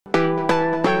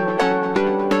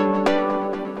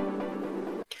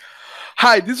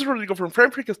Hi, this is Rodrigo from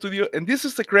Frame Freak Studio, and this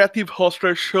is the Creative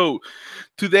Hoster Show.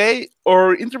 Today,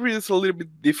 our interview is a little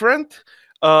bit different.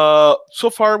 So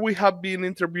far, we have been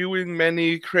interviewing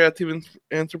many creative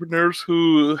entrepreneurs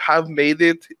who have made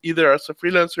it either as a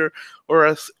freelancer or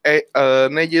as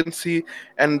an agency,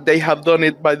 and they have done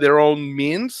it by their own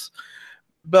means,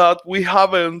 but we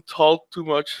haven't talked too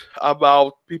much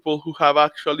about people who have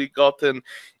actually gotten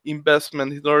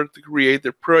investment in order to create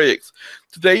their projects.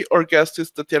 Today, our guest is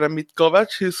Tatyana Mitkova.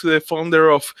 She's the founder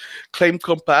of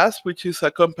ClaimCompass, which is a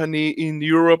company in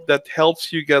Europe that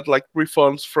helps you get like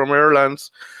refunds from airlines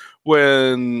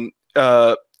when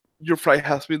your flight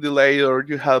has been delayed or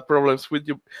you have problems with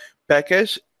your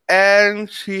package. And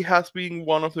she has been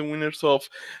one of the winners of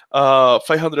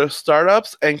 500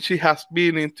 startups, and she has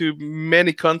been into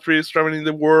many countries traveling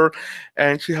the world,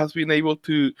 and she has been able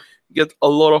to get a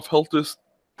lot of help to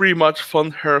pretty much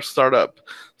fund her startup.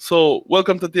 So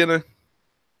welcome, Tatiana.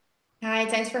 Hi,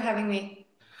 thanks for having me.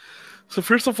 So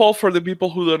first of all, for the people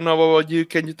who don't know about you,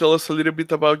 can you tell us a little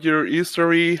bit about your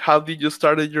history? How did you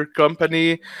started your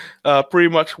company? Pretty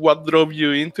much what drove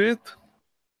you into it?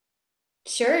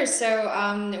 Sure. We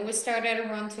started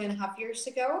around 2.5 years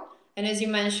ago. And as you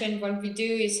mentioned, what we do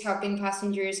is helping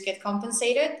passengers get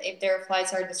compensated if their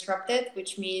flights are disrupted,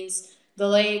 which means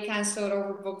delayed, canceled,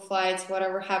 overbooked flights,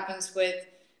 whatever happens with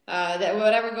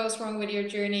whatever goes wrong with your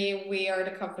journey, we are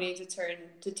the company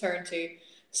to turn to.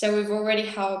 So we've already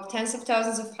helped tens of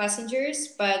thousands of passengers,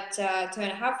 but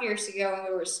 2.5 years ago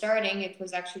when we were starting, it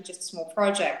was actually just a small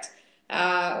project.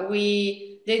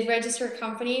 We did register a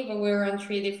company, but we were on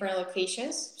three different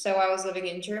locations. So I was living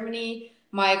in Germany,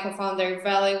 my co-founder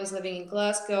Valley was living in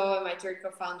Glasgow, and my third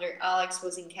co-founder Alex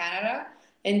was in Canada.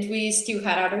 And we still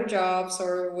had other jobs,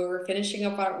 or we were finishing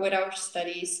up with our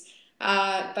studies.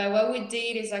 But what we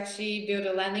did is actually build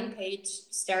a landing page,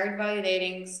 start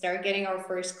validating, start getting our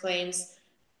first claims,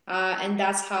 and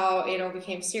that's how it all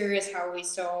became serious, how we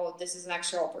saw this is an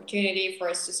actual opportunity for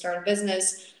us to start a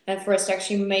business and for us to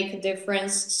actually make a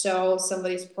difference, solve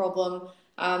somebody's problem,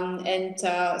 and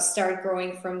start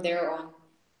growing from there on.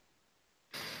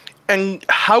 And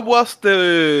how was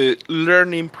the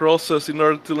learning process in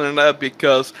order to learn that?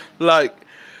 Because like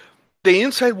the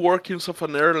inside workings of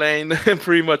an airline and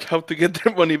pretty much how to get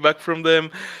their money back from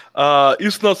them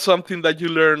is not something that you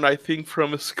learn, I think,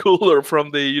 from a school or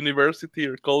from the university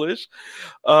or college.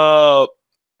 Uh,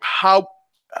 how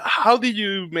how did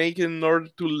you make in order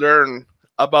to learn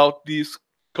about this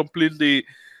completely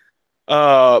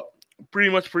uh,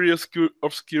 pretty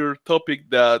obscure topic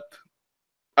that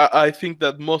I think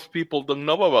that most people don't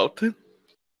know about?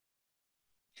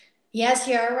 Yes,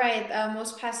 you're right.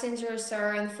 Most passengers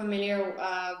are unfamiliar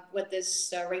with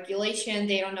this regulation.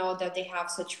 They don't know that they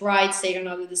have such rights. They don't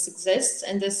know that this exists,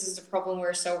 and this is the problem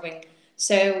we're solving.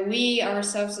 So we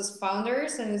ourselves, as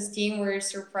founders and as team, we're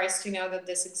surprised to know that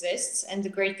this exists. And the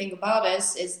great thing about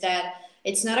us is that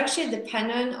it's not actually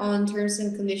dependent on terms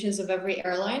and conditions of every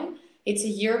airline. It's a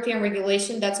European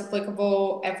regulation that's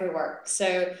applicable everywhere.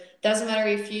 So doesn't matter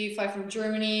if you fly from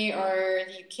Germany or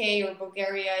the UK or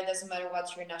Bulgaria, it doesn't matter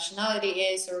what your nationality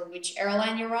is or which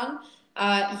airline you're on,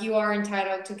 you are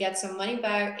entitled to get some money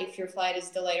back if your flight is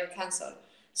delayed or canceled.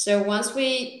 So once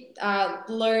we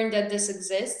learned that this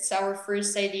exists, our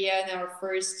first idea and our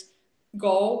first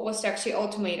goal was to actually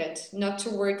automate it, not to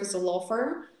work as a law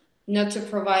firm, not to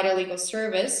provide a legal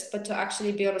service, but to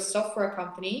actually build a software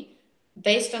company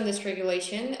based on this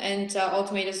regulation and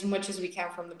automate as much as we can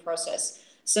from the process.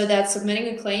 So that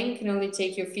submitting a claim can only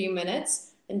take you a few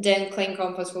minutes, and then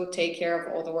ClaimCompass will take care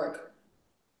of all the work.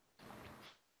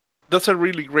 That's a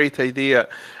really great idea.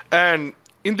 And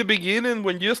in the beginning,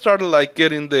 when you started like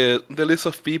getting the list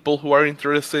of people who are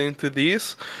interested into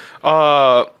this,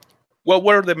 uh, what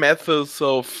were the methods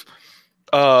of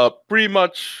pretty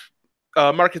much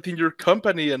marketing your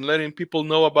company and letting people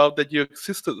know about that you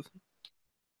existed?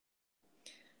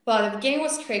 Well, the beginning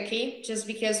was tricky just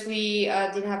because we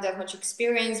didn't have that much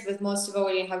experience, but most of all,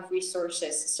 we didn't have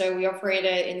resources. So we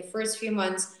operated in the first few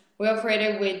months, we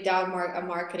operated without a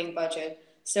marketing budget.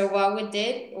 So what we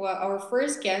did, well, our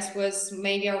first guess was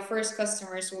maybe our first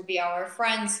customers will be our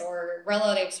friends or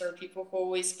relatives or people who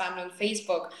always spam on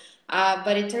Facebook.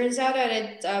 But it turns out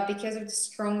that because of the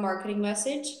strong marketing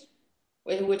message,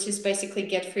 which is basically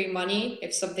get free money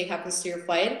if something happens to your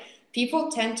flight.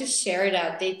 People tend to share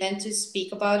that. They tend to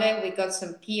speak about it. We got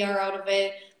some PR out of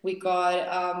it. We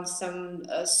got some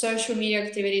social media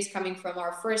activities coming from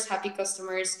our first happy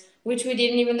customers, which we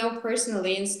didn't even know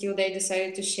personally, and still they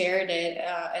decided to share it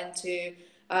and to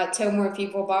tell more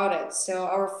people about it. So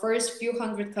our first few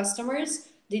hundred customers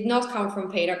did not come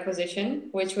from paid acquisition,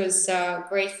 which was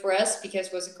great for us because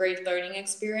it was a great learning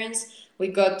experience. We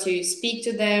got to speak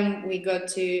to them, we got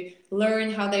to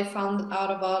learn how they found out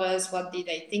about us, what did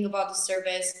they think about the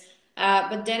service.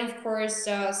 But then, of course,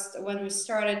 when we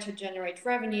started to generate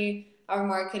revenue, our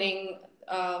marketing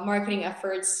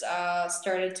efforts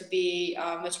started to be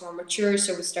much more mature.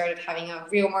 So we started having a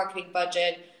real marketing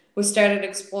budget. We started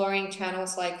exploring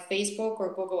channels like Facebook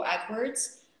or Google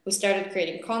AdWords. We started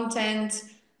creating content,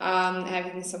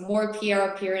 having some more PR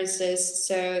appearances.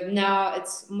 So now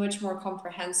it's much more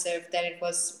comprehensive than it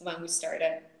was when we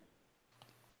started.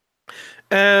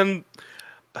 And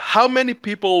how many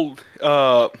people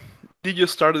did you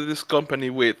start this company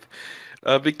with?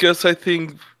 Because I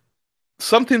think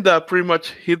something that pretty much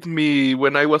hit me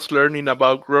when I was learning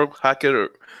about growth hacker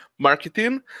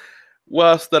marketing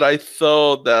was that I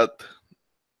thought that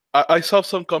I saw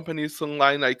some companies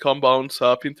online like Compounds,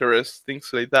 Pinterest, things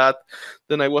like that.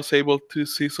 Then I was able to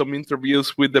see some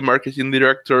interviews with the marketing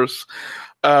directors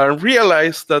and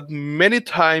realized that many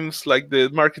times like the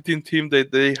marketing team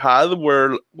that they had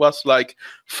was like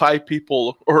 5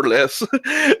 people or less.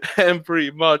 And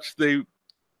pretty much they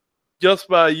just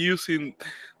by using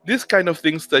these kind of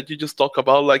things that you just talk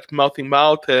about, like mouth in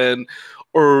mouth and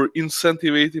or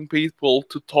incentivizing people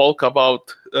to talk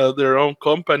about their own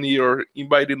company or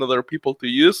inviting other people to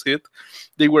use it,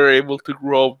 they were able to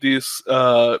grow this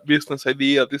business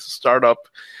idea, this startup,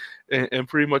 and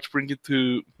pretty much bring it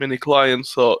to many clients.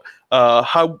 So,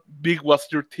 how big was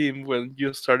your team when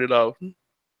you started out?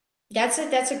 That's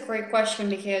a great question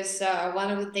because one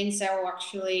of the things that will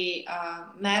actually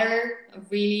matter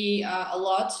really a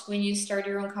lot when you start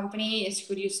your own company is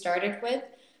who you started with.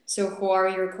 So who are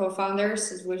your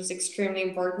co-founders, which is extremely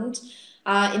important.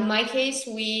 In my case,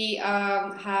 we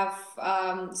have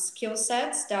skill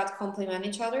sets that complement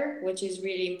each other, which is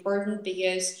really important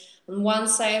because on one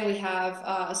side we have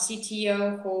a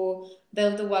CTO who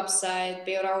built the website,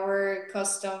 built our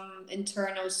custom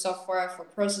internal software for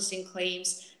processing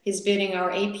claims. He's building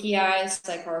our APIs,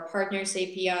 like our partners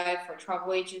API for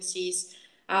travel agencies.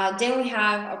 Then we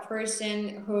have a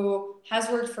person who has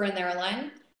worked for an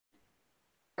airline,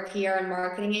 a PR and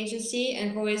marketing agency,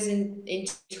 and who is in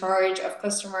charge of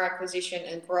customer acquisition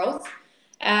and growth.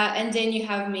 And then you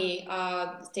have me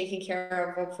taking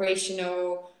care of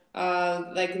operational,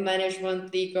 like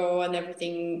management, legal, and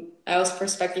everything else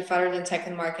perspective other than tech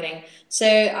and marketing. So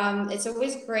it's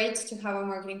always great to have a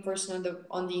marketing person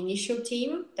on the initial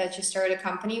team that you start a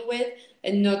company with,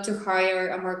 and not to hire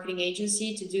a marketing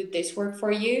agency to do this work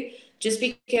for you. Just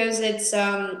because it's,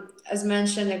 as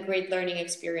mentioned, a great learning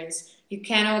experience. You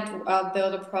cannot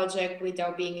build a project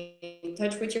without being in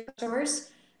touch with your customers,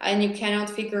 and you cannot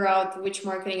figure out which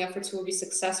marketing efforts will be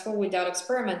successful without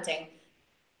experimenting.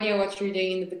 Idea what you're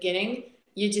doing in the beginning.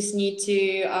 You just need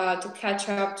to catch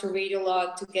up, to read a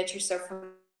lot, to get yourself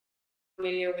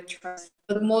familiar with trends.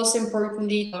 But most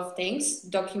importantly, of things,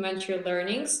 document your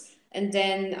learnings, and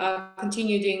then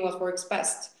continue doing what works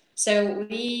best. So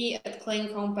we at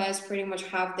ClaimCompass pretty much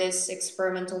have this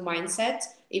experimental mindset,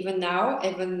 even now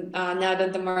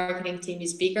that the marketing team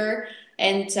is bigger.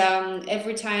 And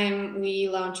every time we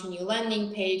launch a new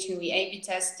landing page and we A/B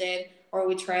test it, or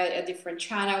we try a different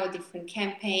channel, a different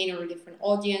campaign, or a different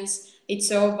audience,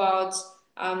 it's all about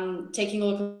taking a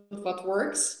look at what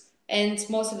works. And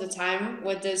most of the time,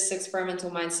 with this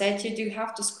experimental mindset, you do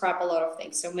have to scrap a lot of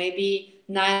things. So maybe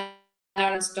 9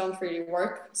 don't really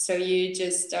work, so you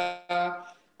just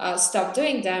stop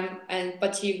doing them,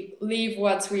 but you leave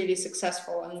what's really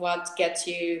successful and what gets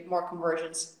you more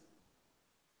conversions.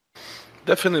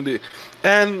 Definitely.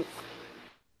 And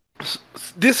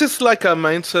this is like a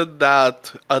mindset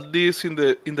that at least in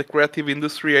the creative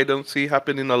industry I don't see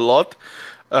happening a lot.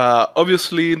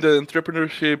 Obviously in the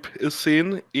entrepreneurship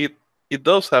scene it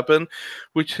does happen,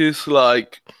 which is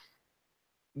like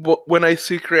when I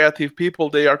see creative people,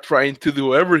 they are trying to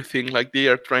do everything. Like they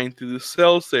are trying to do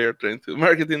sales, they are trying to do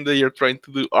marketing, they are trying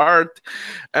to do art,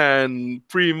 and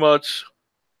pretty much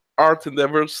art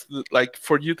endeavors. Like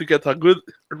for you to get a good,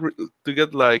 to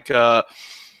get like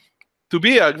to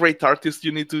be a great artist,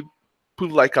 you need to put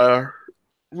like a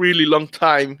really long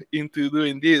time into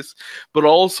doing this, but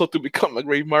also to become a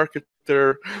great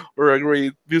marketer or a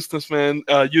great businessman,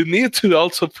 you need to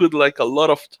also put like a lot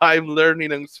of time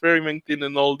learning and experimenting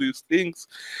and all these things.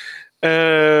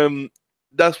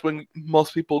 That's when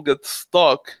most people get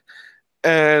stuck.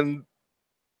 And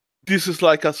this is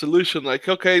like a solution, like,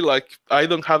 okay, like I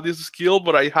don't have this skill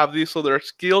but I have this other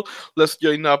skill, let's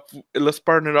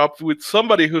partner up with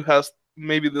somebody who has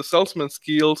maybe the salesman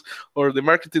skills or the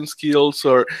marketing skills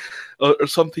or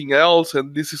something else.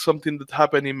 And this is something that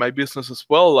happened in my business as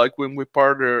well. Like when we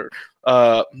partner,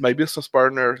 my business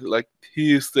partner, like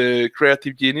he is the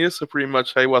creative genius, so pretty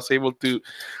much I was able to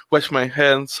wash my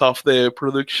hands off the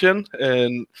production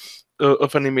and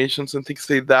of animations and things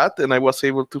like that, and I was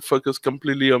able to focus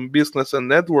completely on business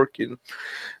and networking.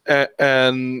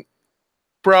 And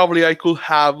probably I could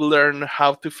have learned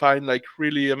how to find like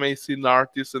really amazing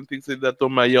artists and things like that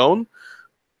on my own,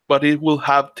 but it will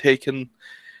have taken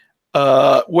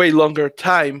way longer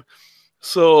time.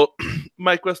 So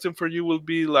my question for you will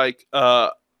be like,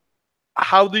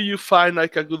 how do you find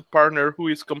like a good partner who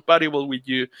is compatible with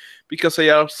you? Because I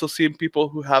also seen people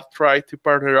who have tried to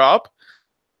partner up,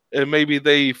 and maybe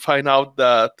they find out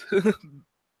that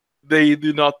they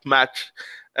do not match,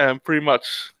 and pretty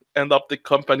much end up the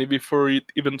company before it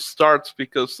even starts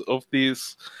because of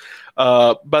this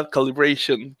bad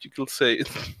calibration, you could say.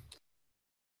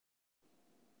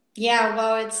 Yeah,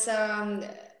 well,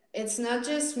 it's not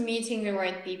just meeting the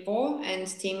right people and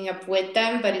teaming up with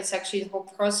them, but it's actually the whole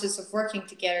process of working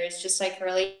together. It's just like a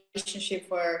relationship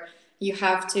where you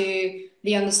have to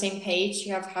be on the same page,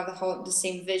 you have to have the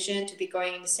same vision to be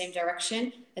going in the same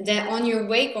direction, and then on your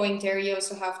way going there, you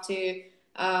also have to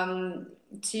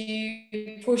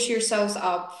push yourselves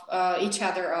up, each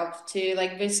other up, to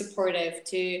like be supportive,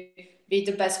 to be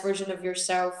the best version of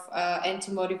yourself, and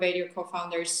to motivate your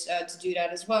co-founders to do that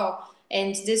as well.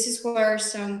 And this is where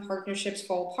some partnerships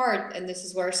fall apart, and this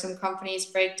is where some companies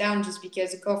break down just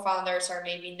because the co-founders are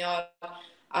maybe not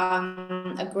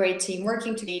a great team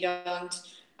working together. They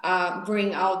don't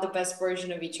bring out the best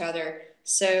version of each other.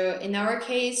 So in our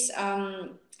case,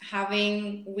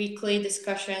 having weekly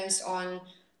discussions on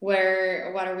what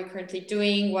are we currently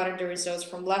doing, what are the results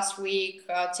from last week,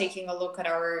 taking a look at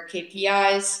our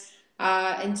KPIs,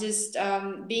 and just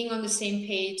being on the same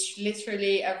page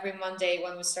literally every Monday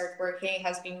when we start working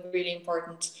has been really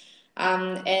important.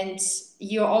 And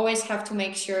you always have to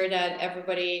make sure that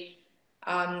everybody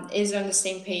is on the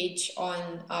same page on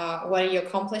what are you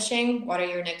accomplishing, what are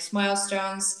your next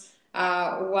milestones,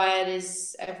 what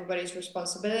is everybody's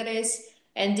responsibilities.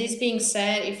 And this being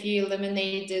said, if you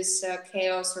eliminate this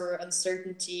chaos or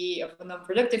uncertainty of a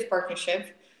non-productive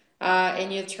partnership,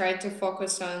 and you try to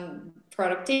focus on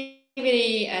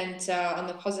productivity and on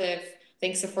the positive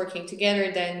things of working together,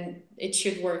 then it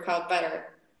should work out better.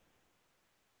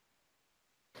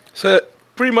 So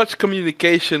pretty much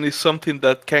communication is something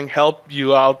that can help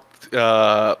you out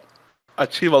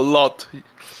achieve a lot,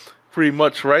 pretty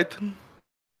much, right?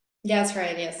 That's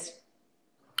right, yes.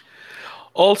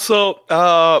 Also,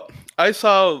 I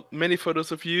saw many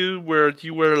photos of you where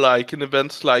you were like in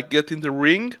events like Get in the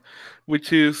Ring,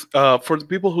 which is for the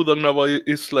people who don't know about it,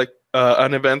 it's like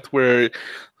an event where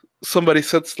somebody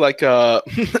sets like a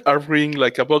a ring,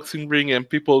 like a boxing ring, and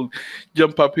people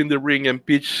jump up in the ring and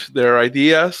pitch their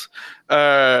ideas.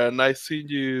 And I see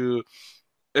you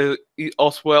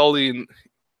as well in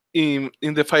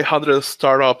the 500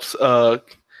 startups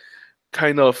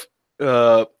kind of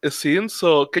scene.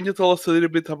 So can you tell us a little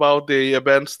bit about the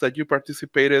events that you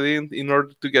participated in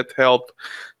order to get help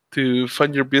to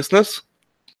fund your business?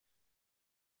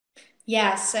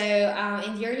 Yeah, so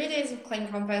in the early days of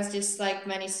ClaimCompass, just like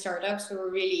many startups, we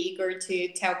were really eager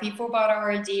to tell people about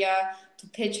our idea, to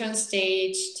pitch on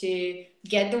stage, to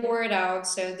get the word out.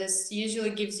 So this usually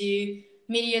gives you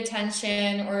media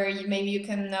attention, or maybe you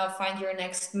can find your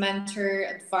next mentor,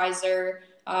 advisor,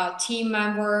 team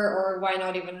member, or why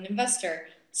not even an investor.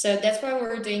 So that's why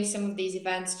we're doing some of these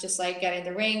events, just like Get in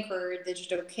the Ring or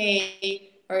Digital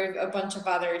K or a bunch of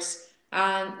others.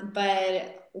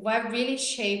 But what really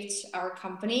shaped our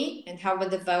company and how we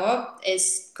developed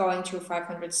is going through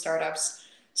 500 startups.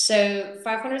 So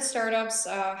 500 startups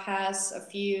has a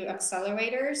few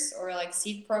accelerators or like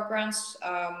seed programs.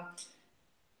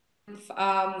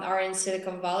 Are in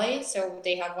Silicon Valley. So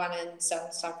they have one in San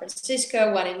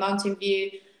Francisco, one in Mountain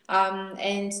View.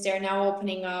 And they're now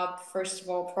opening up, first of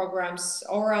all, programs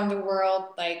all around the world.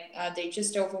 Like they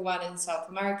just opened one in South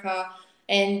America.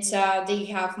 And they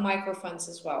have microfunds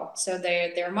as well. So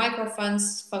their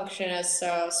microfunds function as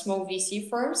small VC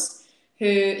firms who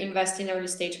invest in early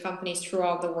stage companies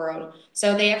throughout the world.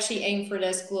 So they actually aim for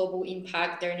this global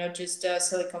impact. They're not just a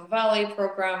Silicon Valley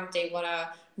program. They want to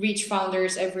reach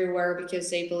founders everywhere because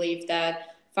they believe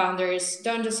that founders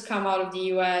don't just come out of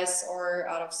the US or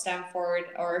out of Stanford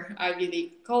or Ivy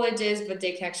League colleges, but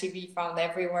they can actually be found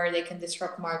everywhere. They can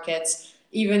disrupt markets,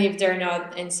 even if they're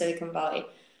not in Silicon Valley.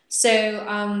 So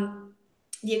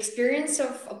the experience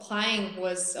of applying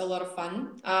was a lot of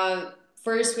fun.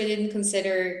 first, we didn't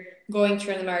consider going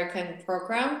through an American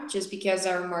program just because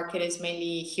our market is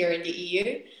mainly here in the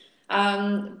EU.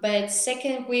 But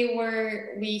second,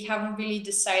 we haven't really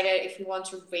decided if we want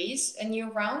to raise a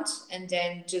new round and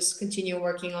then just continue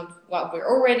working on what we're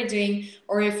already doing,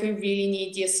 or if we really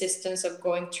need the assistance of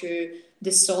going through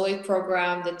the solid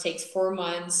program that takes 4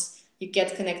 months. You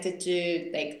get connected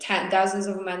to like dozens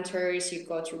of mentors. You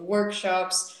go to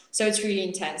workshops, so it's really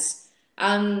intense.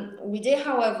 We did,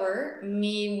 however,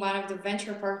 meet one of the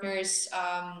venture partners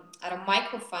at a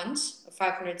micro fund of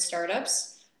 500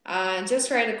 startups,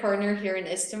 just right at the corner here in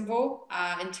Istanbul,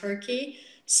 in Turkey.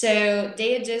 So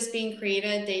they had just been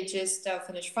created. They just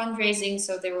finished fundraising,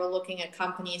 so they were looking at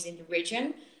companies in the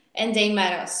region, and they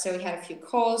met us. So we had a few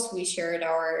calls. We shared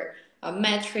our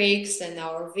metrics and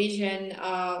our vision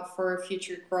for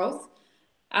future growth.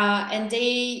 And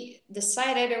they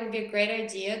decided it would be a great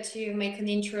idea to make an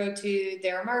intro to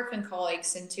their American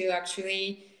colleagues and to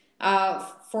actually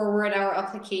forward our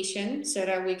application so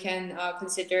that we can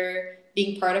consider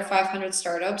being part of 500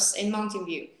 startups in Mountain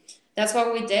View. That's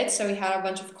what we did. So we had a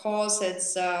bunch of calls.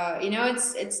 It's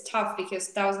it's tough because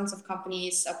thousands of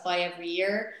companies apply every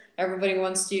year. Everybody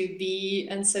wants to be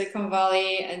in Silicon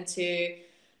Valley and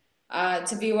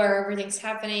to be where everything's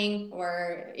happening,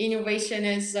 where innovation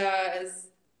is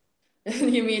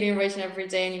you meet innovation every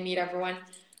day and you meet everyone.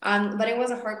 But it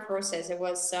was a hard process. It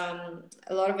was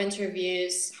a lot of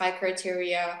interviews, high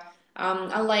criteria.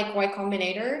 Unlike Y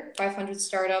Combinator, 500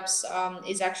 startups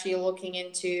is actually looking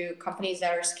into companies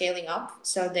that are scaling up.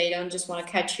 So they don't just want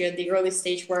to catch you at the early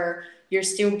stage where you're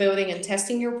still building and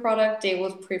testing your product. They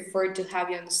would prefer to have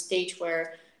you on the stage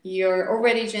where you're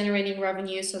already generating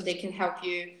revenue so they can help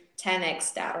you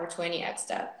 10x that or 20x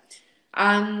that.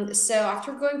 So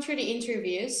after going through the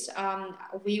interviews,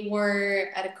 we were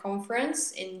at a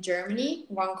conference in Germany,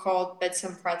 one called Bits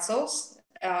and Pretzels.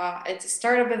 It's a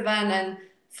startup event, and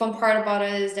fun part about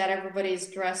it is that everybody is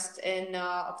dressed in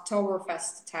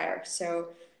Oktoberfest attire. So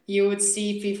you would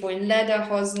see people in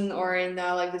lederhosen or in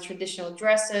like the traditional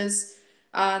dresses.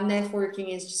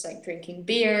 Networking is just like drinking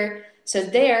beer. So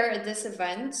there at this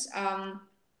event,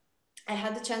 I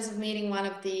had the chance of meeting one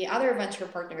of the other venture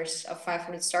partners of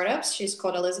 500 startups. She's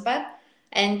called Elizabeth.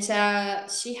 And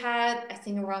she had, I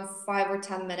think, around 5 or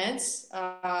 10 minutes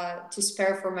to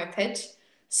spare for my pitch.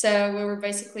 So we were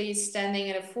basically standing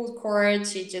in a food court.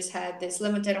 She just had this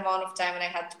limited amount of time, and I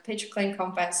had to pitch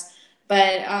ClaimCompass.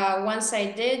 But once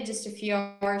I did, just a few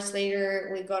hours later,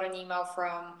 we got an email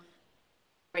from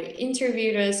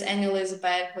interviewed us and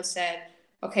Elizabeth, who said,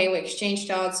 okay, we exchanged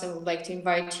thoughts and would like to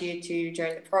invite you to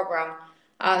join the program.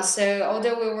 So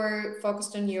although we were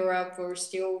focused on Europe, we were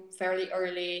still fairly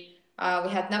early. We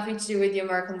had nothing to do with the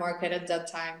American market at that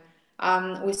time.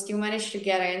 We still managed to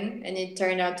get in, and it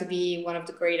turned out to be one of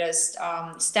the greatest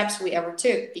steps we ever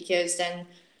took, because then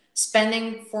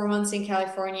spending 4 months in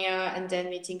California and then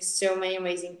meeting so many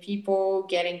amazing people,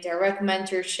 getting direct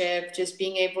mentorship, just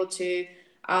being able to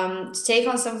take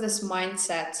on some of this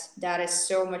mindset that is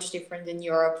so much different in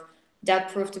Europe,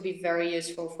 that proved to be very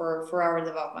useful for our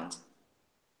development.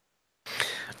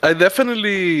 I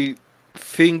definitely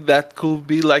think that could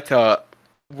be like a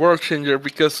world changer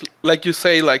because, like you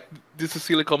say, like this is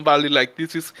Silicon Valley, like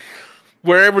this is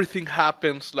where everything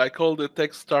happens, like all the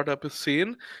tech startup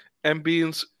scene, and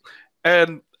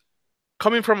and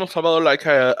coming from El Salvador, like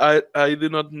I do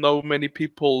not know many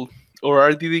people, or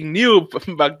I didn't knew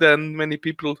back then many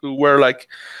people who were like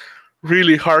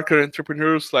really hardcore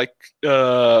entrepreneurs, like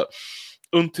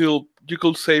until you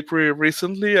could say pretty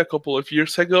recently, a couple of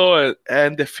years ago,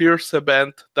 and the first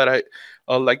event that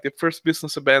like the first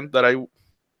business event that I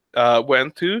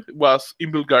went to was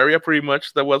in Bulgaria. Pretty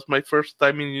much, that was my first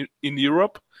time in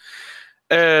Europe,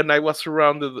 and I was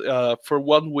surrounded for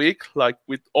 1 week, like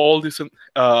with all these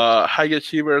high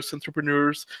achievers,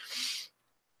 entrepreneurs,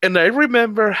 and I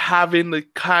remember having the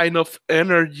kind of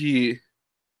energy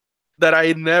that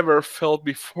I never felt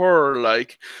before.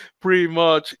 Like, pretty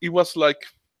much, it was like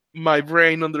my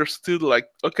brain understood, like,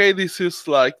 okay, this is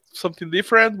like something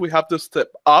different. We have to step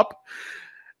up.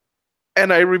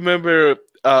 And I remember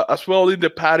as well in the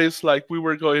parties, like we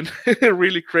were going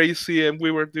really crazy and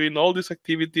we were doing all these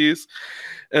activities.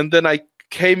 And then I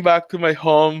came back to my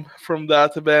home from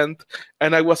that event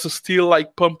and I was still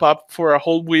like pumped up for a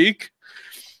whole week.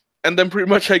 And then pretty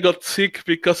much I got sick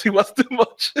because it was too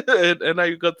much, and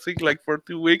I got sick like for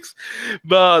 2 weeks.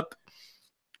 But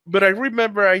I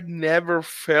remember I never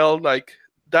felt like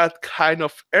that kind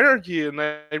of energy, and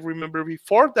I remember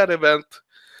before that event,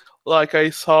 like I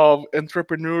saw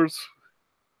entrepreneurs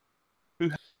who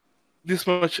had this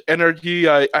much energy.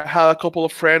 I had a couple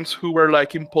of friends who were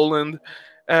like in Poland,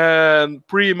 and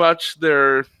pretty much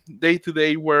their day to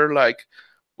day were like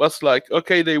was like,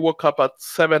 okay, they woke up at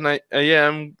 7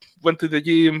 a.m., went to the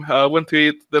gym, went to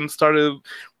eat, then started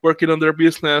working on their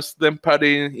business, then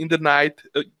partying in the night,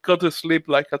 go to sleep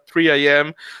like at 3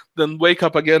 a.m., then wake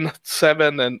up again at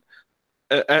 7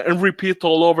 and repeat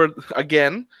all over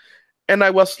again. And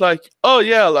I was like, oh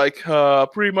yeah, like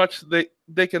pretty much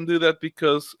they can do that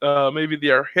because maybe they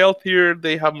are healthier,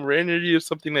 they have more energy or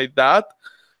something like that.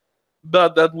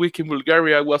 But that week in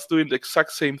Bulgaria, I was doing the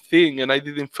exact same thing, and I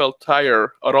didn't feel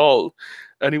tired at all.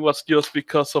 And it was just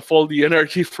because of all the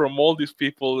energy from all these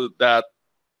people that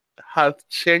had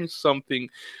changed something.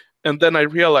 And then I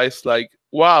realized, like,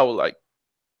 wow, like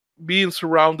being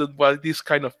surrounded by these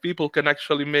kind of people can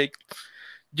actually make,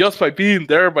 just by being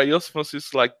there by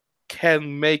osmosis, like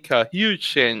can make a huge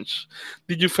change.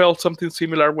 Did you feel something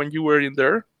similar when you were in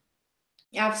there?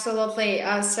 Absolutely.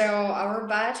 So our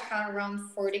batch had around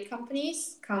 40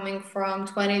 companies coming from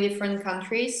 20 different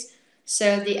countries.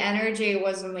 So the energy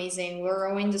was amazing. We were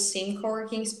all in the same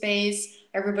co-working space.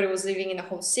 Everybody was living in a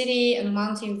whole city and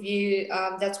Mountain View.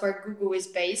 That's where Google is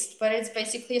based, but it's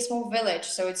basically a small village.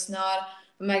 So it's not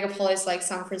a megapolis like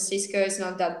San Francisco. It's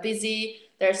not that busy.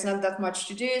 There's not that much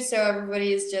to do. So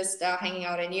everybody is just hanging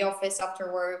out in the office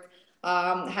after work,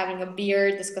 having a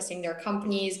beer, discussing their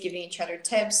companies, giving each other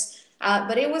tips.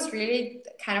 But it was really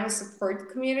kind of a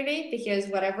support community because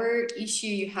whatever issue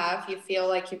you have, you feel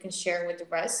like you can share with the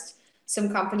rest. Some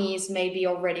companies maybe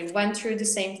already went through the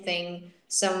same thing.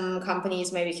 Some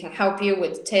companies maybe can help you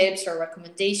with tips or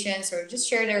recommendations or just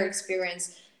share their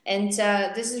experience. And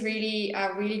this is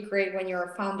really great when you're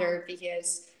a founder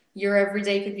because your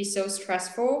everyday could be so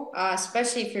stressful,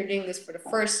 especially if you're doing this for the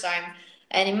first time.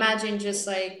 And imagine just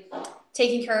like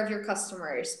taking care of your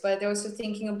customers, but also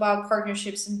thinking about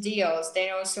partnerships and deals. Then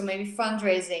also maybe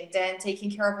fundraising, then taking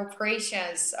care of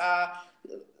operations,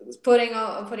 putting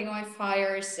on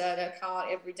fires that come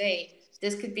out every day.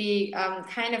 This could be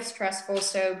kind of stressful.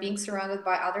 So being surrounded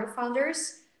by other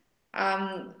founders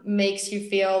makes you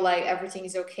feel like everything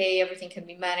is okay, everything can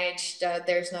be managed.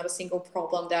 There's not a single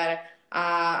problem that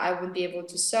I would be able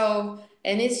to solve.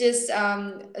 And it's just,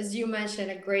 as you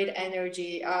mentioned, a great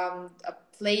energy, a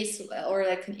place or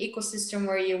like an ecosystem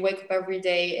where you wake up every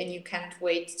day and you can't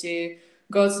wait to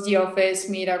go to the office,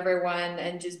 meet everyone,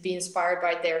 and just be inspired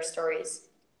by their stories.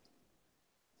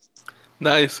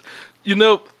 Nice. You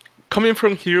know, coming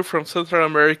from here, from Central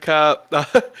America,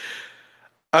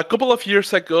 a couple of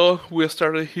years ago, we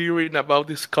started hearing about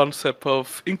this concept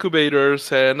of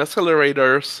incubators and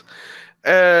accelerators.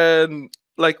 And,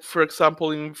 like, for example,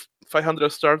 in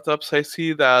 500 startups, I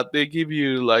see that they give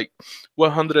you like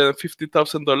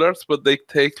 $150,000, but they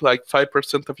take like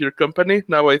 5% of your company.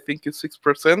 Now I think it's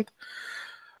 6%.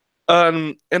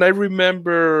 And I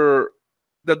remember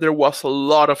that there was a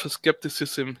lot of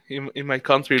skepticism in my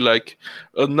country, like,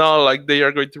 no, like they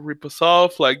are going to rip us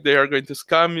off, like they are going to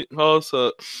scam us,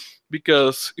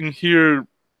 because in here,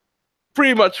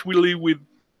 pretty much we live with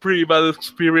pretty bad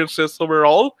experiences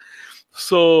overall.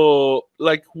 So,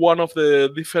 like, one of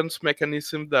the defense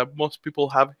mechanisms that most people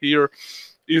have here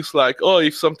is like, oh,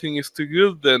 if something is too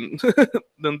good, then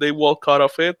then they walk out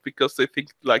of it because they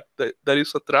think like that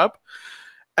is a trap.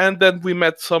 And then we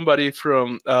met somebody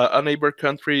from a neighbor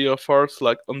country of ours,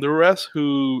 like Honduras,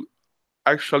 who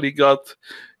actually got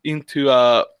into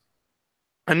an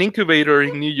incubator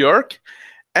in New York,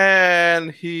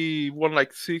 and he won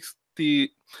like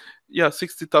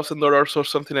 60,000 dollars or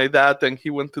something like that. And he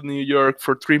went to New York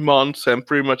for 3 months, and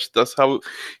pretty much that's how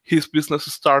his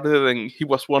business started. And he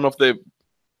was one of the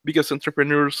biggest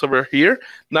entrepreneurs over here.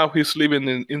 Now he's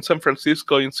living in San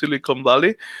Francisco, in Silicon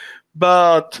Valley.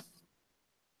 But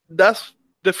that's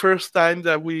the first time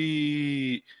that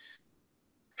we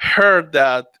heard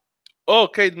that, oh,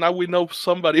 okay, now we know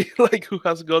somebody like who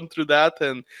has gone through that,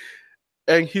 and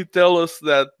he tell us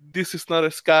that this is not a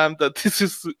scam, that this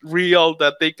is real,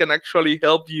 that they can actually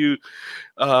help you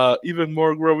even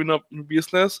more growing up in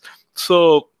business.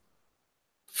 So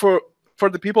for for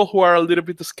the people who are a little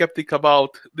bit skeptic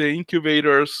about the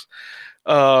incubators,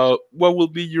 what will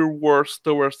be your words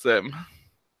towards them?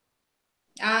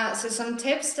 So some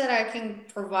tips that I can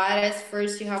provide is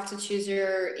first you have to choose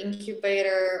your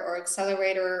incubator or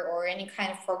accelerator or any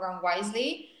kind of program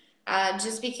wisely.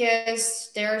 Just because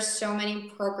there are so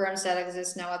many programs that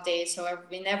exist nowadays. So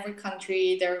in every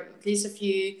country there are at least a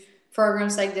few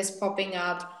programs like this popping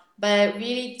up. But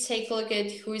really take a look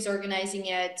at who is organizing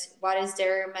it, what is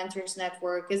their mentors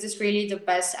network. Is this really the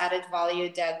best added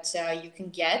value that you can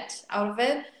get out of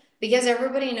it? Because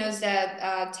everybody knows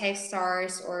that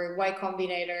Techstars or Y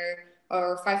Combinator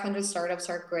or 500 startups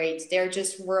are great. They're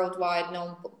just worldwide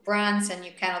known brands and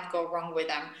you cannot go wrong with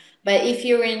them. But if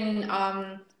you're in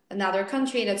another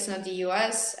country that's not the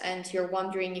US and you're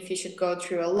wondering if you should go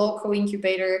through a local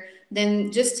incubator,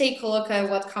 then just take a look at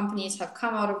what companies have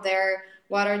come out of there.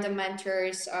 What are the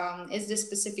mentors? Is this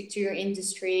specific to your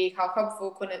industry? How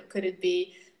helpful could it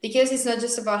be? Because it's not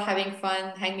just about having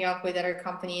fun, hanging out with other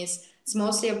companies. It's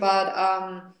mostly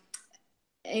about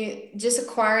just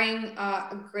acquiring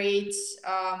a great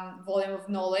volume of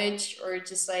knowledge, or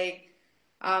just like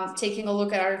taking a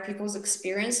look at other people's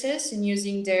experiences and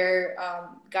using their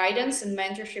guidance and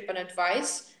mentorship and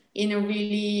advice in a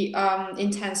really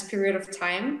intense period of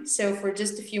time. So for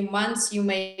just a few months, you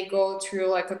may go through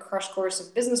like a crash course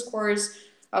of business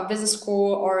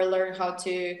school, or learn how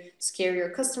to scale your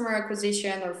customer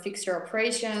acquisition, or fix your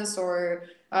operations, or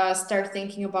start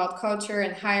thinking about culture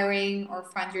and hiring, or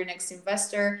find your next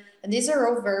investor. And these are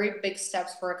all very big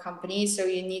steps for a company. So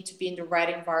you need to be in the right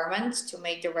environment to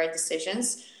make the right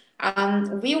decisions.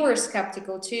 We were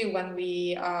skeptical too when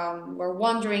we were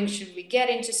wondering, should we get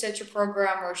into such a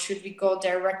program, or should we go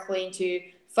directly into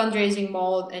fundraising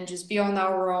mode and just be on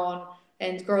our own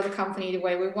and grow the company the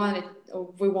way we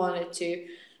wanted to.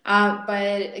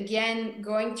 But again,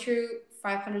 going through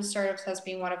 500 startups has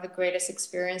been one of the greatest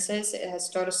experiences. It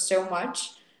has taught us so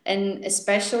much, and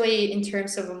especially in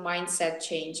terms of a mindset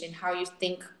change in how you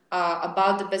think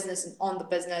about the business and on the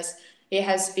business. It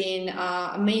has been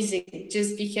amazing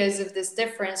just because of this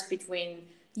difference between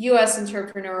US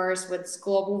entrepreneurs with this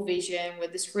global vision,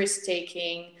 with this risk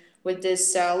taking, with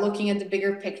this looking at the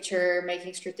bigger picture,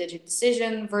 making strategic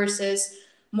decision, versus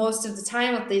most of the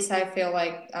time, at least I feel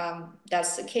like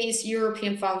that's the case,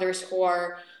 European founders who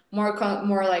are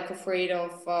more like afraid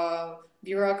of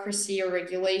bureaucracy or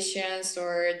regulations,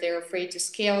 or they're afraid to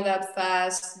scale that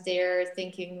fast. They're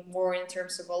thinking more in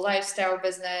terms of a lifestyle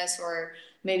business, or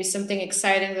maybe something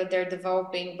exciting that they're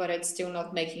developing, but it's still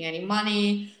not making any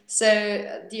money.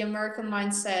 So the American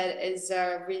mindset is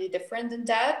really different than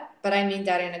that, but I mean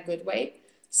that in a good way.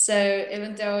 So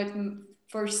even though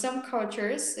for some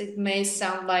cultures, it may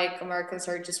sound like Americans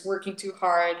are just working too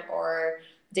hard, or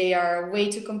they are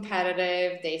way too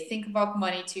competitive, they think about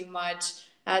money too much.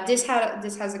 This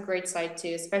has a great side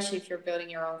too, especially if you're building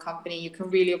your own company. You can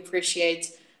really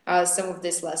appreciate some of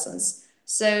these lessons.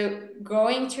 So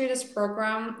going through this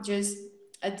program, just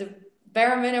at the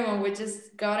bare minimum, we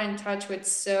just got in touch with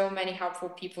so many helpful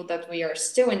people that we are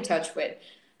still in touch with.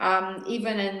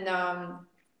 Even in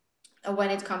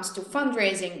when it comes to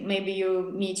fundraising, maybe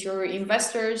you meet your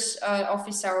investors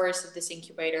office hours at this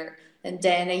incubator, and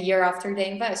then a year after they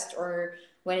invest. Or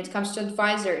when it comes to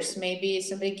advisors, maybe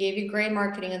somebody gave you great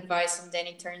marketing advice, and then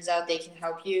it turns out they can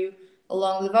help you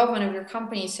along the development of your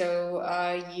company, so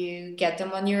you get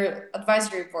them on your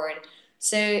advisory board.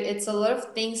 So it's a lot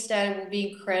of things that will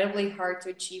be incredibly hard to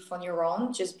achieve on your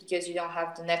own, just because you don't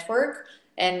have the network,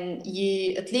 and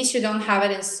you at least you don't have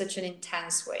it in such an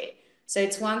intense way. So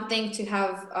it's one thing to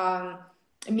have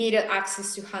immediate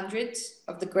access to hundreds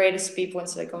of the greatest people in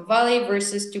Silicon Valley,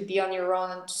 versus to be on your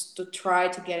own and just to try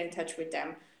to get in touch with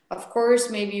them. Of course,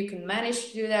 maybe you can manage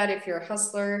to do that if you're a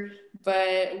hustler,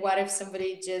 but what if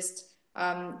somebody just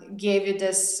gave you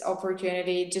this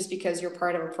opportunity just because you're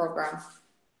part of a program?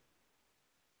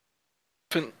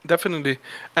 Definitely.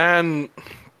 And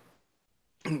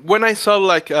when I saw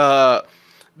like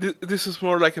this is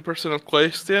more like a personal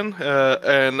question,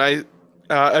 and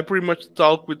I pretty much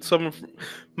talked with some of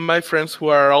my friends who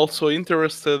are also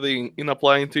interested in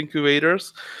applying to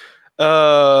incubators.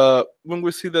 When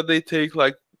we see that they take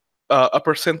like a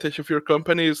percentage of your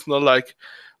company, it's not like,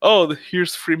 oh,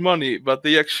 here's free money, but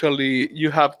they actually,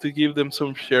 you have to give them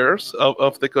some shares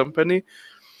of the company.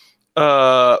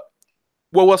 Uh,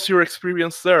 what was your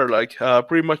experience there? Like,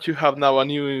 pretty much you have now a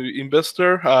new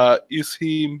investor. Is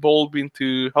he involved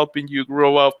into helping you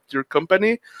grow up your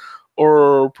company,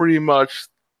 or pretty much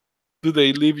do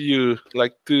they leave you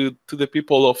like to the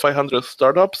people of 500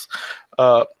 startups?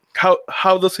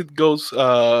 How does it goes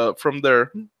from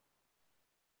there?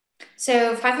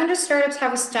 So 500 startups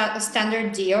have a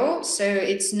standard deal. So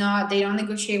it's not, they don't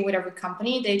negotiate with every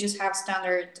company. They just have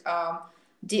standard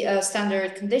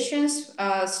conditions.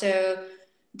 So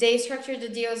they structure the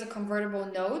deal as a convertible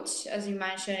note. As you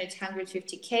mentioned, it's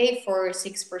 150K for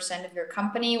 6% of your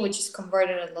company, which is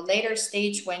converted at a later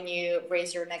stage when you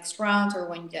raise your next round, or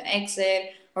when you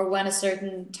exit, or when a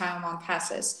certain time amount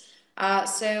passes.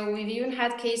 So we've even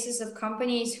had cases of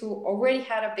companies who already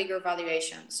had a bigger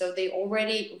valuation. So they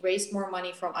already raised more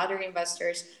money from other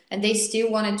investors, and they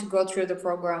still wanted to go through the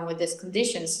program with these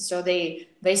conditions. So they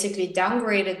basically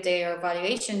downgraded their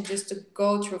valuation just to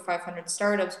go through 500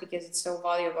 startups because it's so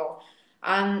valuable.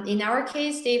 In our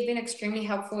case, they've been extremely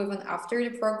helpful even after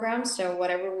the program. So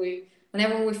whenever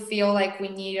we feel like we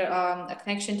need a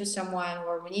connection to someone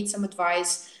or we need some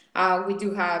advice, we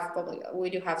do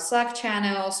have Slack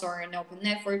channels or an open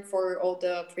network for all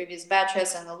the previous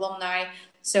batches and alumni.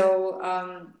 So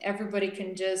everybody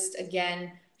can just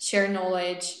again share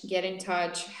knowledge, get in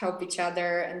touch, help each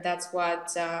other, and that's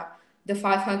what the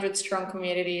 500 strong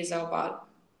community is all about.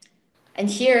 And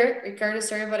here, Ricardo,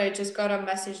 sorry, but I just got a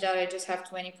message that I just have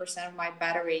 20% of my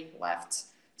battery left.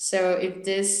 So if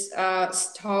this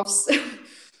stops, we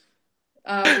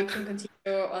can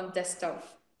continue on desktop.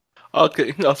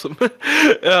 Okay, awesome.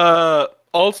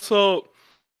 Also,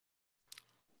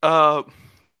 uh,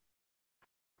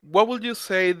 what would you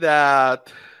say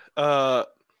that uh,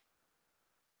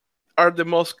 are the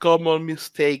most common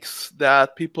mistakes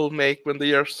that people make when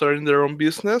they are starting their own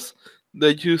business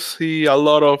that you see a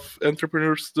lot of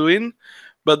entrepreneurs doing,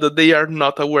 but that they are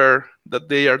not aware that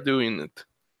they are doing it?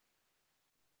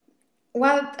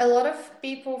 Well, a lot of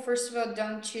people, first of all,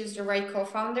 don't choose the right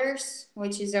co-founders,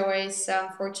 which is always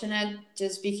unfortunate,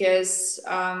 just because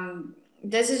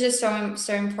this is just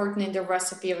so important in the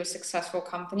recipe of a successful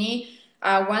company.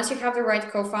 Once you have the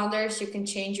right co-founders, you can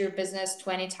change your business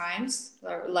 20 times.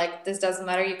 Like this doesn't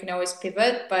matter, you can always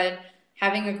pivot, but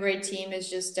having a great team is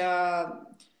just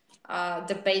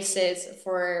the basis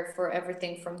for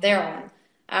everything from there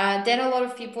on. Then a lot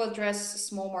of people address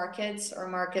small markets or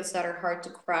markets that are hard to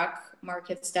crack,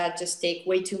 markets that just take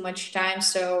way too much time.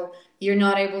 So you're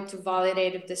not able to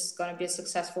validate if this is going to be a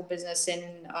successful business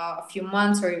in a few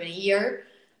months or even a year.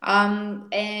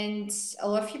 And a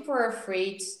lot of people are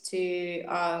afraid to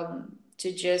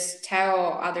just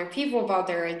tell other people about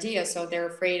their idea. So they're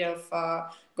afraid of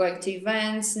going to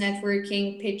events,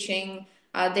 networking, pitching.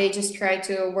 They just try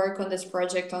to work on this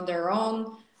project on their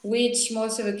own, which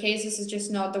most of the cases is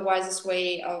just not the wisest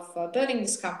way of building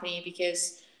this company,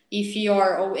 because if you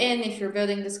are all in, if you're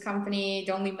building this company, it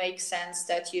only makes sense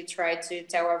that you try to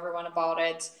tell everyone about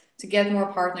it, to get more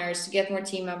partners, to get more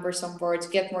team members on board, to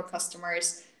get more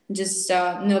customers. Just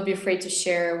not be afraid to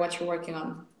share what you're working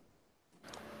on.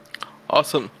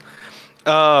 Awesome.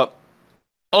 Uh,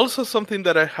 Also, something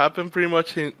that I happened pretty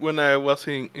much when I was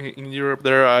in Europe.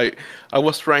 There, I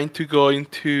was trying to go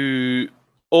into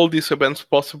all these events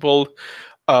possible,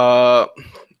 uh,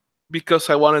 because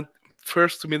I wanted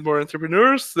first to meet more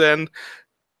entrepreneurs, then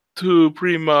to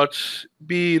pretty much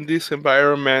be in this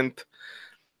environment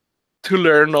to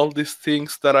learn all these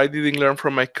things that I didn't learn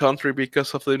from my country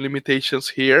because of the limitations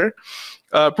here.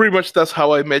 Pretty much that's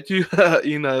how I met you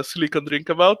in a Silicon Drink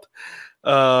About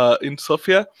in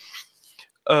Sofia.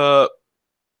 Uh,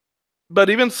 but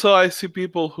even so, I see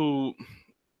people who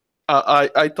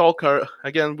I talk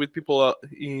again with people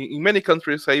in many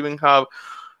countries. I even have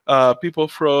people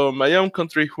from my own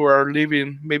country who are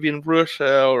living maybe in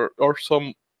Russia or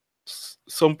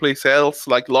someplace else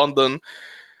like London,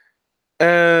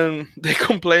 and they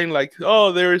complain like,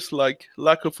 "Oh, there is like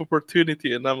lack of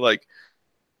opportunity," and I'm like,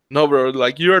 "No, bro,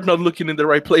 like you are not looking in the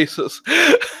right places."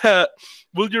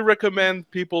 Would you recommend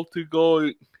people to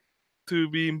go to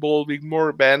be involved in more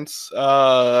events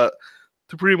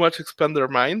to pretty much expand their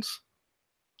minds?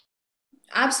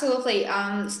 Absolutely.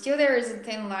 Still, there is a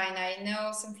thin line. I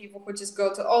know some people who just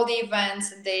go to all the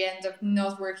events and they end up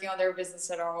not working on their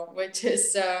business at all, which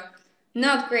is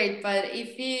not great. But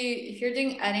if you're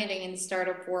doing anything in the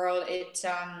startup world,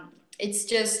 it's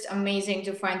just amazing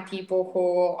to find people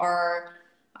who are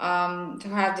to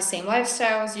have the same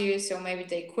lifestyle as you. So maybe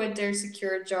they quit their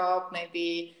secure job.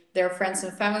 Maybe their friends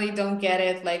and family don't get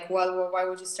it. Like, well, why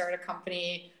would you start a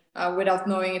company without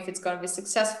knowing if it's going to be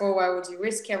successful? Why would you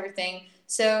risk everything?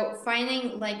 So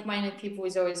finding like-minded people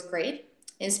is always great.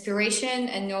 Inspiration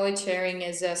and knowledge sharing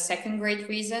is a second great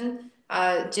reason.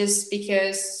 Just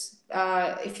because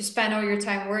if you spend all your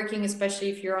time working, especially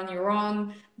if you're on your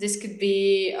own, this could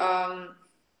be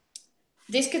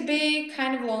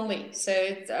kind of lonely. So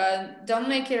don't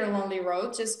make it a lonely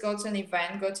road. Just go to an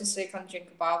event, go to Silicon Drink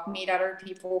About, meet other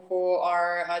people who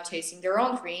are chasing their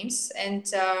own dreams, and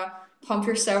pump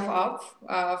yourself up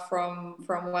from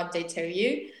what they tell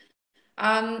you.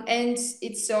 And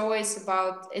it's always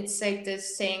about, it's like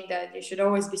this saying that you should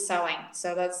always be selling.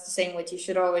 So that's the same with, you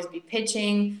should always be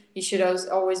pitching. You should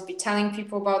always be telling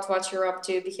people about what you're up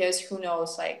to, because who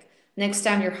knows, like next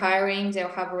time you're hiring, they'll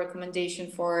have a recommendation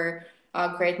for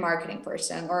a great marketing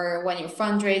person. Or when you're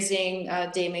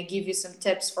fundraising, they may give you some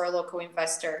tips for a local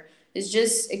investor. It's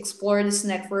just explore this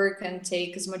network and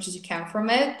take as much as you can from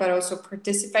it, but also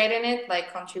participate in it,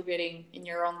 like contributing in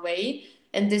your own way.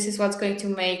 And this is what's going to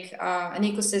make an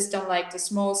ecosystem like the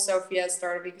small Sophia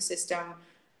startup ecosystem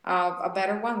a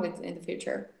better one in the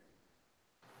future.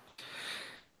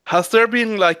 Has there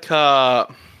been like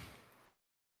a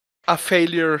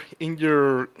failure in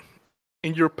your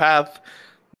path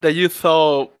that you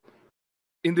thought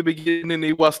in the beginning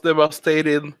it was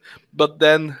devastating, but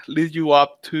then lead you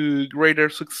up to greater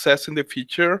success in the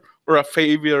future, or a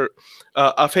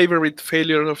favorite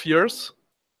failure of yours?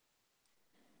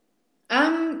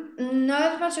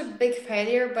 Not much a big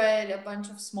failure, but a bunch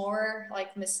of smaller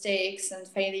like mistakes and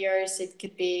failures. It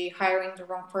could be hiring the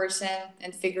wrong person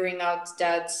and figuring out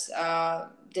that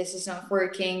this is not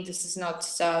working, this is not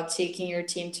taking your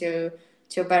team to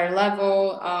a better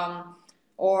level,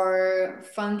 or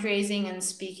fundraising and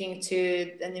speaking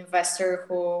to an investor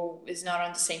who is not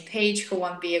on the same page, who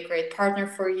won't be a great partner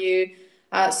for you.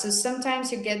 So sometimes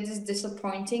you get this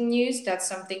disappointing news that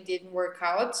something didn't work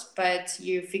out, but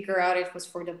you figure out it was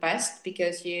for the best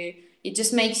because it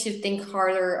just makes you think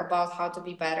harder about how to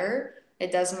be better.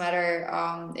 It doesn't matter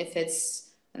if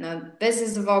it's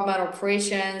business development,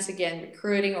 operations, again,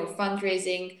 recruiting or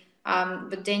fundraising.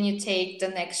 But then you take the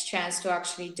next chance to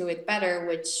actually do it better,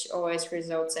 which always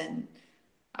results in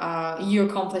you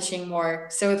accomplishing more.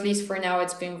 So at least for now,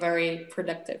 it's been very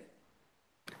productive.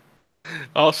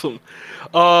 Awesome.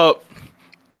 Uh,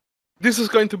 this is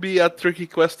going to be a tricky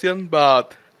question,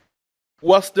 but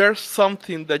was there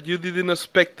something that you didn't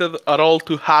expect it at all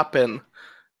to happen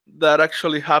that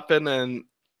actually happened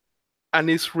and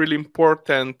is really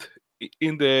important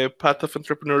in the path of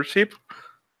entrepreneurship?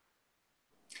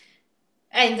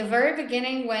 In the very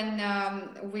beginning, when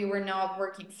we were not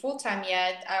working full time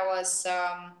yet, I was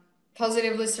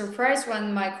positively surprised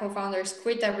when my co founders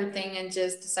quit everything and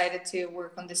just decided to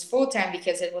work on this full time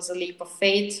because it was a leap of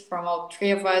faith from all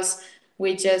three of us.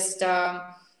 We just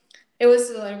it was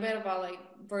a little bit about like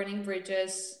burning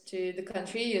bridges to the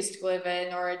country you used to live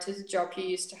in, or to the job you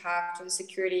used to have, to the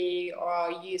security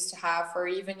or you used to have, or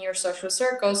even your social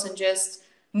circles, and just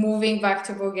moving back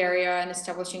to Bulgaria and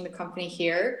establishing the company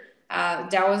here.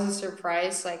 That was a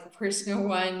surprise, like a personal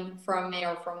one from me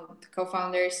or from the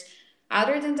co-founders.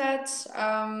 Other than that,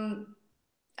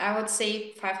 I would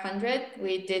say 500.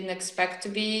 We didn't expect to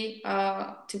be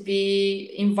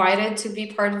invited to be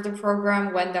part of the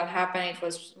program. When that happened, it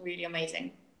was really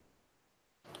amazing.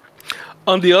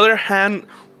 On the other hand,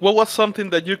 what was something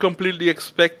that you completely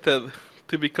expected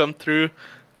to become true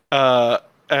uh,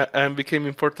 and became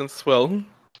important as well?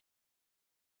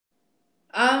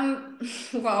 Um,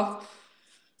 well,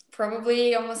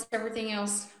 probably almost everything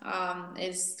else.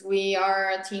 Is we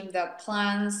are a team that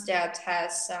plans, that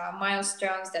has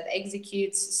milestones, that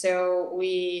executes. So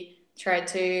we try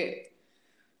to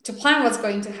plan what's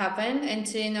going to happen and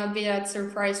to not be that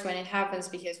surprised when it happens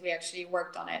because we actually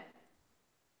worked on it.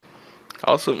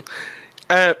 Awesome.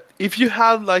 If you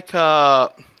had like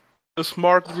a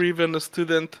smart driven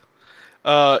student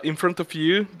in front of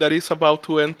you that is about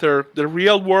to enter the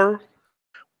real world,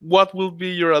 what will be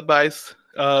your advice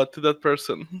to that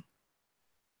person?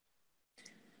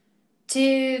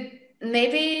 To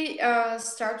maybe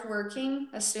start working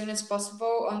as soon as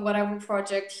possible on whatever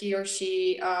project he or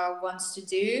she wants to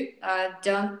do.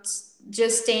 Don't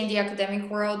just stay in the academic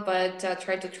world, but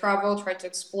try to travel, try to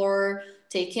explore,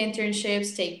 take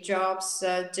internships, take jobs,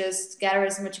 just gather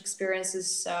as much experience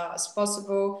as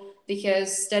possible.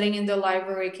 Because studying in the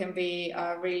library can be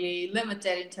really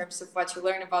limited in terms of what you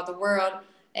learn about the world,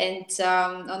 and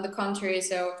on the contrary,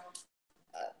 so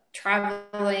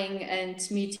traveling and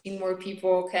meeting more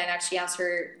people can actually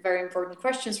answer very important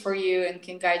questions for you and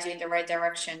can guide you in the right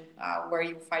direction where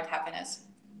you find happiness.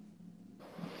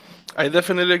 I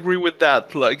definitely agree with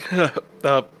that. Like,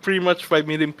 pretty much by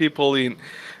meeting people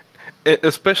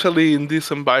especially in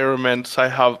these environments, I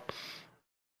have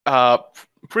uh,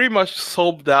 pretty much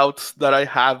solved doubts that I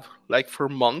have like for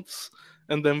months,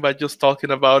 and then by just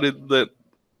talking about it, that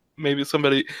maybe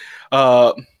somebody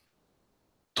uh,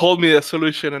 told me a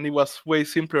solution, and it was way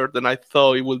simpler than I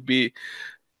thought it would be,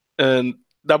 and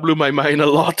that blew my mind a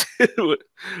lot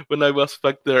when I was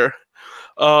back there.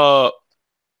 Uh,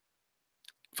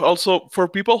 Also, for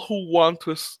people who want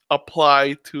to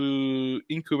apply to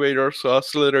incubators or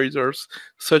accelerators,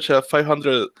 such as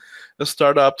 500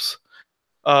 startups,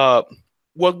 uh,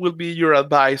 what will be your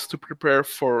advice to prepare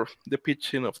for the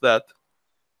pitching of that?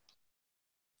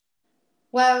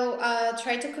 Well,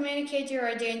 try to communicate your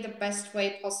idea in the best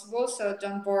way possible. So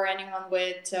don't bore anyone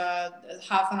with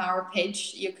half an hour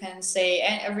pitch. You can say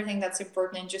everything that's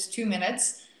important in just 2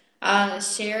 minutes.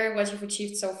 Share what you've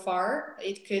achieved so far.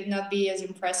 It could not be as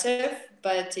impressive,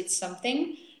 but it's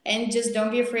something. And just don't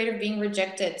be afraid of being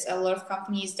rejected. A lot of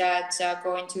companies that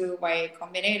go into Y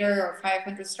Combinator or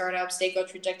 500 startups, they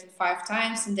got rejected 5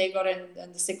 times and they got in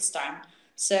the sixth time.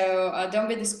 So don't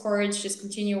be discouraged. Just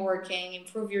continue working,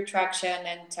 improve your traction,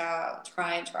 and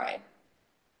try and try.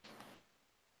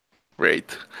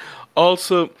 Great.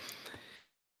 Also,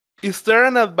 is there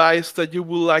an advice that you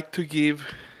would like to give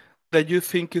that you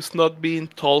think is not being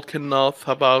talked enough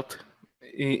about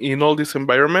in all these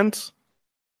environments?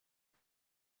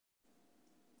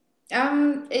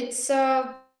 It's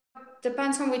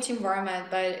depends on which environment,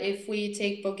 but if we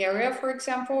take Bulgaria, for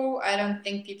example, I don't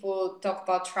think people talk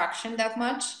about traction that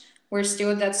much. We're still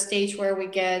at that stage where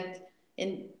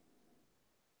in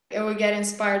we get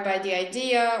inspired by the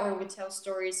idea, or we tell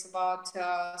stories about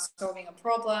solving a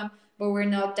problem, but we're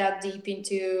not that deep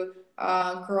into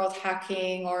growth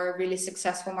hacking or really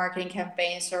successful marketing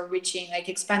campaigns, or reaching, like,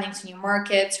 expanding to new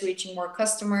markets, reaching more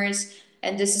customers.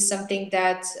 And this is something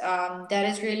that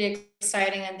is really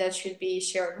exciting and that should be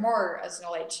shared more as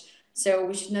knowledge. So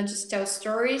we should not just tell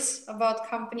stories about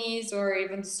companies, or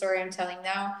even the story I'm telling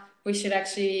now. We should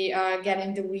actually get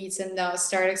in the weeds and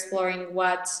start exploring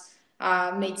what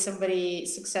made somebody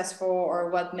successful,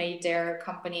 or what made their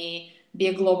company be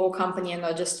a global company and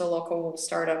not just a local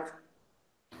startup.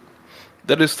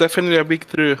 That is definitely a big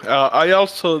truth. I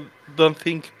also don't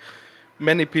think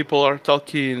many people are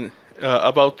talking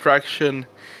about traction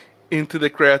into the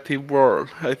creative world.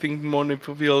 I think many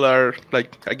people are,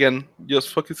 like, again, just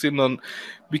focusing on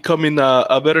becoming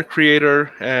a better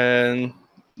creator and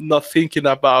not thinking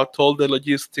about all the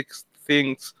logistics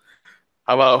things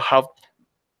about how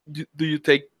do you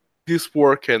take this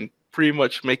work and pretty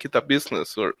much make it a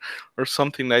business, or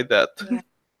something like that. Yeah.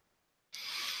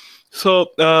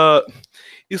 So,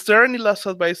 is there any last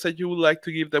advice that you would like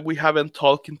to give that we haven't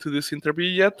talked into this interview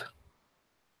yet?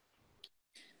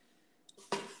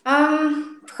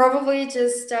 Probably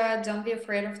just don't be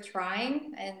afraid of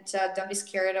trying, and don't be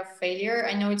scared of failure.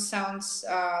 I know it sounds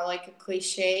like a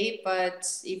cliche, but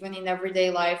even in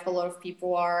everyday life, a lot of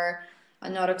people are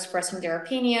not expressing their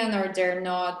opinion, or they're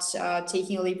not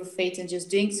taking a leap of faith and just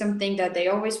doing something that they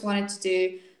always wanted to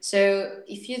do. So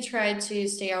if you try to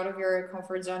stay out of your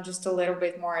comfort zone just a little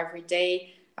bit more every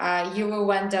day, you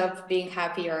will end up being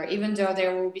happier, even though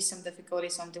there will be some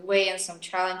difficulties on the way and some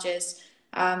challenges.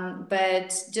 But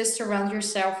just surround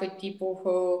yourself with people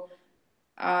who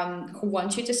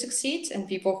want you to succeed, and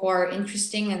people who are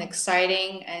interesting and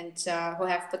exciting, and who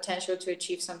have potential to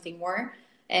achieve something more.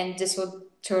 And this will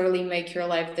totally make your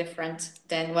life different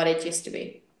than what it used to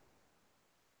be.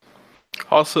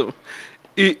 Awesome.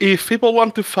 If people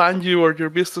want to find you or your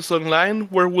business online,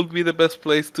 where would be the best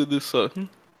place to do so?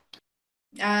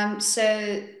 So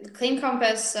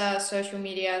ClaimCompass social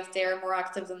media, they're more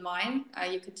active than mine.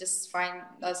 You could just find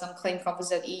us on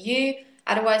claimcompass.eu.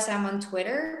 Otherwise, I'm on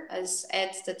Twitter as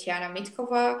 @Tatyana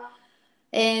Mitkova.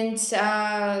 And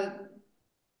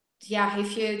yeah,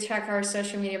 if you check our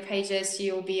social media pages,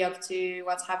 you'll be up to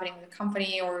what's happening in the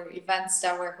company, or events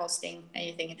that we're hosting,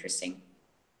 anything interesting.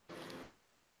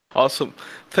 Awesome.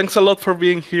 Thanks a lot for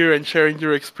being here and sharing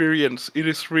your experience. It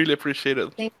is really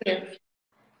appreciated. Thank you.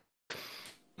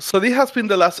 So this has been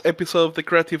the last episode of the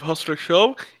Creative Hustler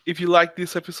Show. If you like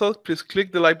this episode, please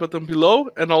click the like button below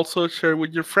and also share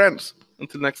with your friends.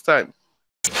 Until next time.